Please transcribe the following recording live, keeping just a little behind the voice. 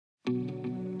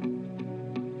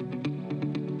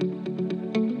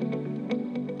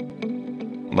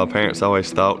My parents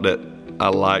always thought that I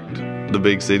liked the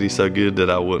big city so good that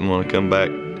I wouldn't want to come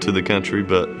back to the country,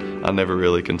 but I never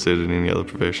really considered any other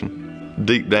profession.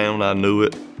 Deep down, I knew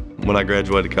it. When I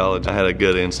graduated college, I had a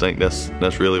gut instinct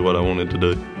that's really what I wanted to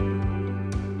do.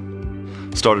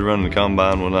 Started running the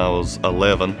combine when I was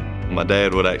 11. My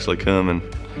dad would actually come and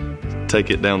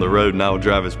take it down the road, and I would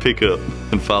drive his pickup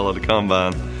and follow the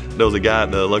combine. There was a guy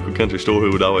at the local country store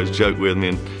who would always joke with me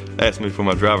and ask me for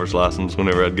my driver's license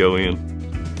whenever I'd go in.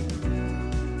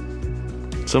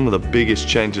 Some of the biggest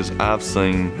changes I've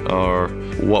seen are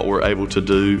what we're able to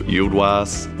do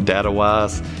yield-wise,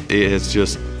 data-wise. It is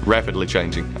just rapidly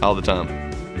changing all the time.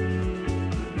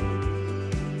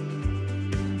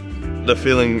 The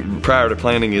feeling prior to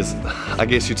planning is, I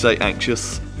guess you'd say,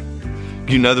 anxious.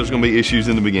 You know there's going to be issues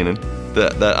in the beginning.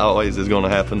 That always is going to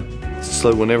happen.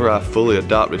 So whenever I fully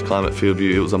adopted Climate Field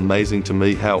View, it was amazing to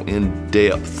me how in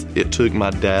depth it took my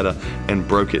data and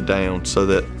broke it down so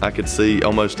that I could see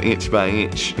almost inch by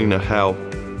inch, how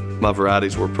my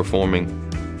varieties were performing.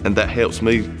 And that helps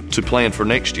me to plan for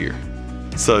next year.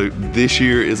 So this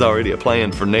year is already a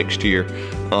plan for next year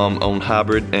on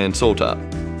hybrid and soil type.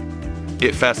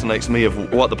 It fascinates me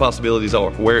of what the possibilities are,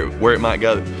 where it might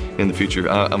go in the future.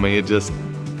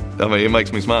 It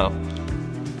makes me smile.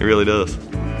 It really does.